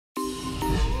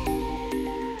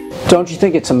Don't you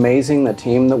think it's amazing, the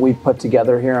team that we've put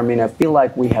together here? I mean, I feel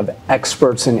like we have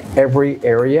experts in every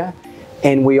area,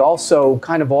 and we also,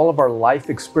 kind of all of our life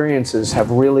experiences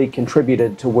have really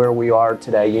contributed to where we are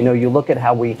today. You know, you look at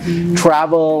how we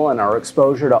travel and our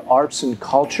exposure to arts and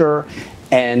culture,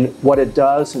 and what it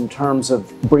does in terms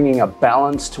of bringing a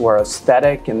balance to our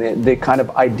aesthetic and the kind of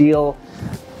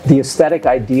the aesthetic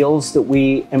ideals that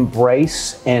we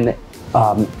embrace and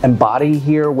embody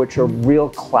here, which are real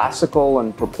classical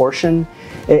in proportion.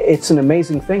 It's an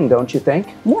amazing thing, don't you think?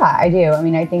 Yeah, I do. I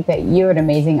mean, I think that you have an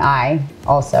amazing eye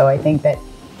also. I think that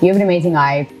you have an amazing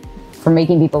eye for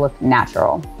making people look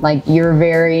natural. Like, you're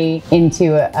very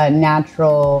into a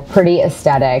natural, pretty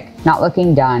aesthetic, not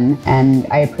looking done, and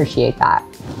I appreciate that.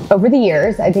 Over the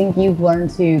years, I think you've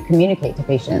learned to communicate to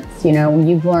patients. You know,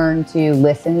 you've learned to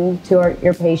listen to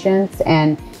your patients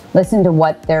and listen to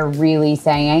what they're really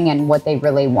saying and what they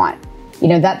really want. You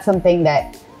know, that's something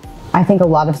that I think a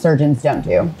lot of surgeons don't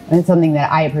do. And it's something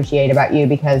that I appreciate about you,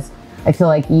 because I feel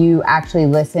like you actually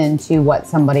listen to what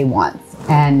somebody wants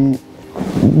and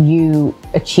you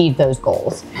achieve those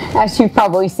goals. As you've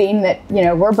probably seen, that, you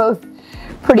know, we're both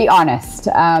pretty honest,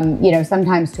 you know,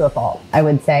 sometimes to a fault, I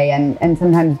would say. And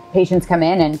sometimes patients come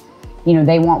in and, you know,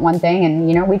 they want one thing and,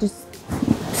 you know, we just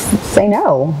say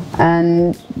no.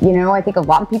 And, you know, I think a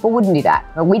lot of people wouldn't do that,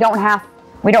 but we don't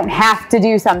have to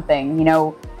do something, you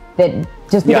know, that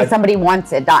just because somebody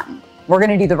wants it done. We're going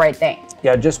to do the right thing.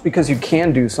 Yeah, just because you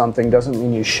can do something doesn't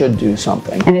mean you should do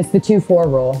something. And it's the 2-4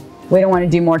 rule. We don't want to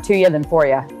do more to you than for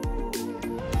you.